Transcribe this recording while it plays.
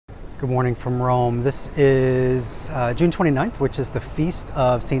Good morning from Rome. This is June 29th, which is the feast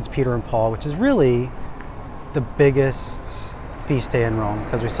of Saints Peter and Paul, which is really the biggest feast day in Rome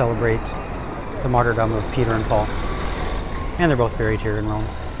because we celebrate the martyrdom of Peter and Paul. And they're both buried here in Rome.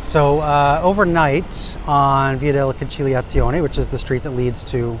 So overnight on Via della Conciliazione, which is the street that leads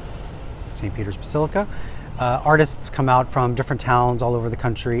to St. Peter's Basilica, artists come out from different towns all over the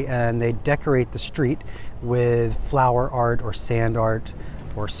country and they decorate the street with flower art or sand art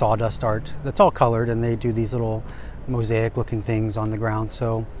or sawdust art that's all colored, and they do these little mosaic looking things on the ground.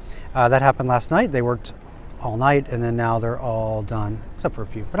 So that happened last night. They worked all night and then now they're all done except for a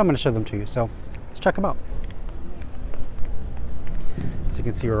few, but I'm going to show them to you, so let's check them out. So you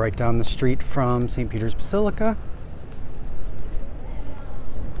can see we're right down the street from St. Peter's Basilica.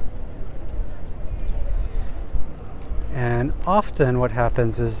 And often what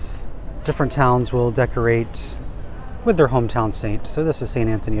happens is different towns will decorate with their hometown saint. So this is St.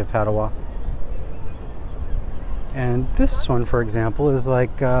 Anthony of Padua. And this one, for example, is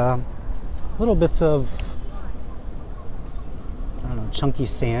like little bits of, I don't know, chunky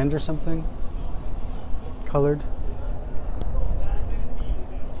sand or something colored.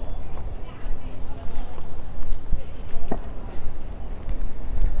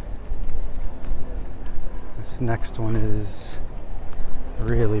 This next one is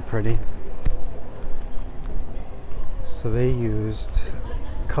really pretty. So they used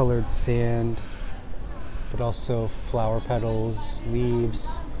colored sand, but also flower petals,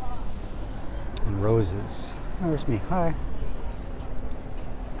 leaves, and roses. Oh, there's me. Hi.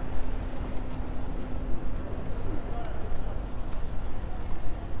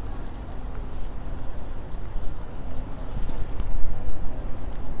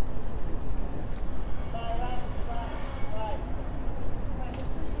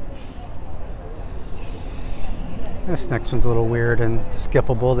 This next one's a little weird and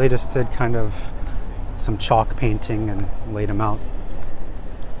skippable. They just did kind of some chalk painting and laid them out.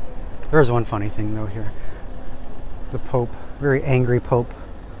 There's one funny thing though here. The Pope, very angry Pope.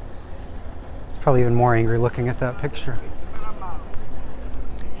 He's probably even more angry looking at that picture.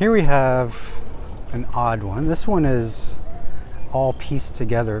 Here we have an odd one. This one is all pieced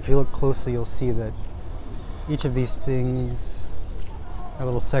together. If you look closely, you'll see that each of these things have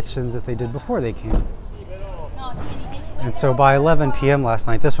little sections that they did before they came. And so by 11 p.m. last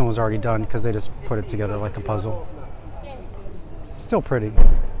night, this one was already done because they just put it together like a puzzle. Still pretty.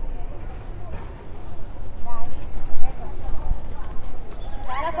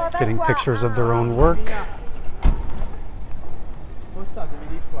 Getting pictures of their own work.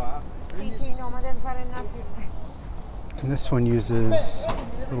 And this one uses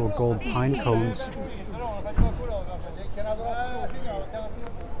little gold pine cones.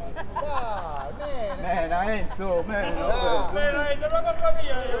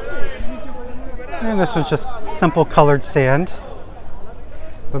 And this was just simple colored sand,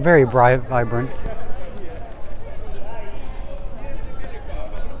 but very bright, vibrant.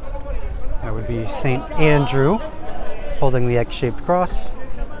 That would be St. Andrew holding the egg-shaped cross.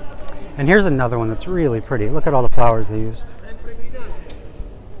 And here's another one that's really pretty. Look at all the flowers they used.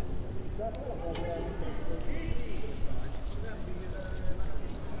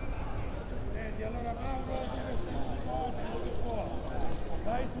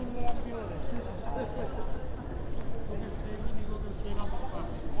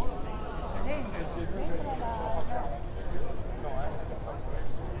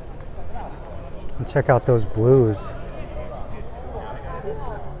 And check out those blues.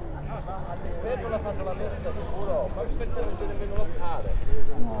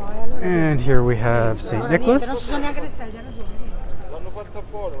 And here we have St. Nicholas.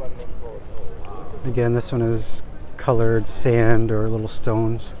 Again, this one is colored sand or little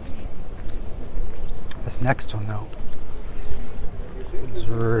stones. This next one, though, is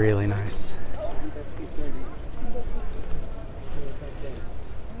really nice.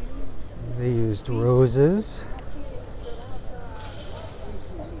 They used roses.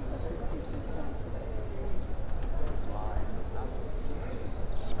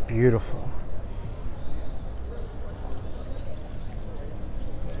 It's beautiful.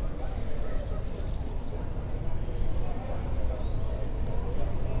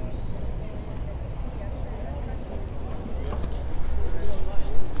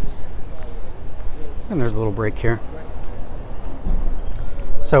 And there's a little break here.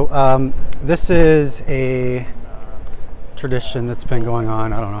 So this is a tradition that's been going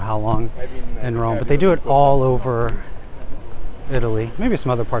on, I don't know how long in Rome, but they do it all over Italy, maybe some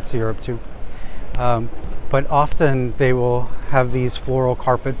other parts of Europe too. But often they will have these floral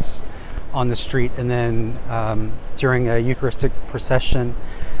carpets on the street, and then during a Eucharistic procession,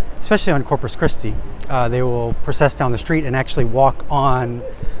 especially on Corpus Christi, they will process down the street and actually walk on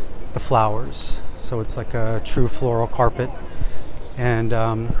the flowers. So it's like a true floral carpet. And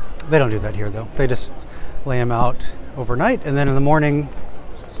they don't do that here though. They just lay them out overnight, and then in the morning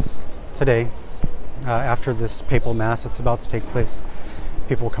today, after this papal mass that's about to take place,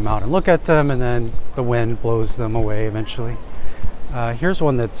 people come out and look at them, and then the wind blows them away eventually. Here's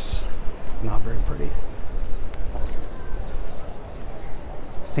one that's not very pretty.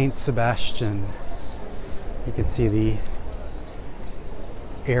 Saint Sebastian. You can see the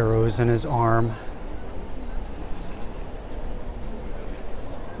arrows in his arm.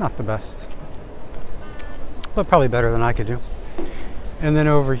 Not the best, but probably better than I could do. And then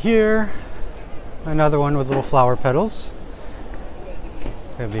over here, another one with little flower petals.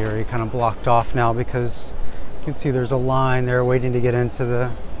 I have the area kind of blocked off now because you can see there's a line there waiting to get into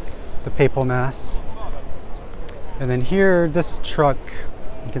the papal mass. And then here, this truck,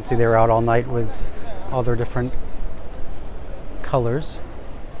 you can see they were out all night with all their different colors.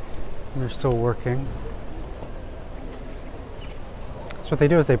 And they're still working. So what they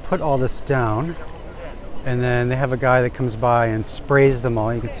do is they put all this down, and then they have a guy that comes by and sprays them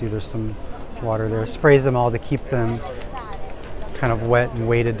all. You can see there's some water there. Sprays them all to keep them kind of wet and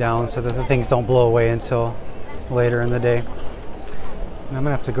weighted down so that the things don't blow away until later in the day. And I'm gonna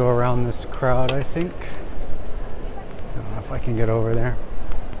have to go around this crowd, I think. I don't know if I can get over there.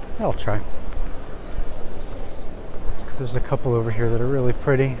 I'll try. 'Cause there's a couple over here that are really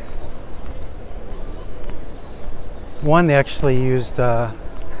pretty. One, they actually used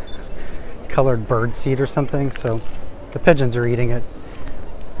colored bird seed or something, so the pigeons are eating it,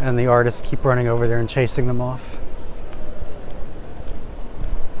 and the artists keep running over there and chasing them off.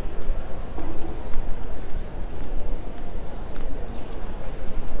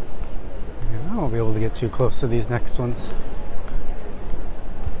 I won't be able to get too close to these next ones.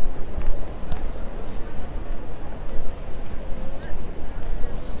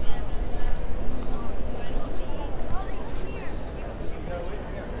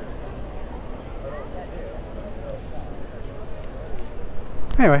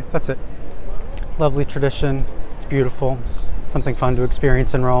 Anyway, that's it. Lovely tradition. It's beautiful. Something fun to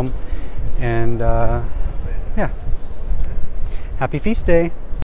experience in Rome. And yeah, happy feast day.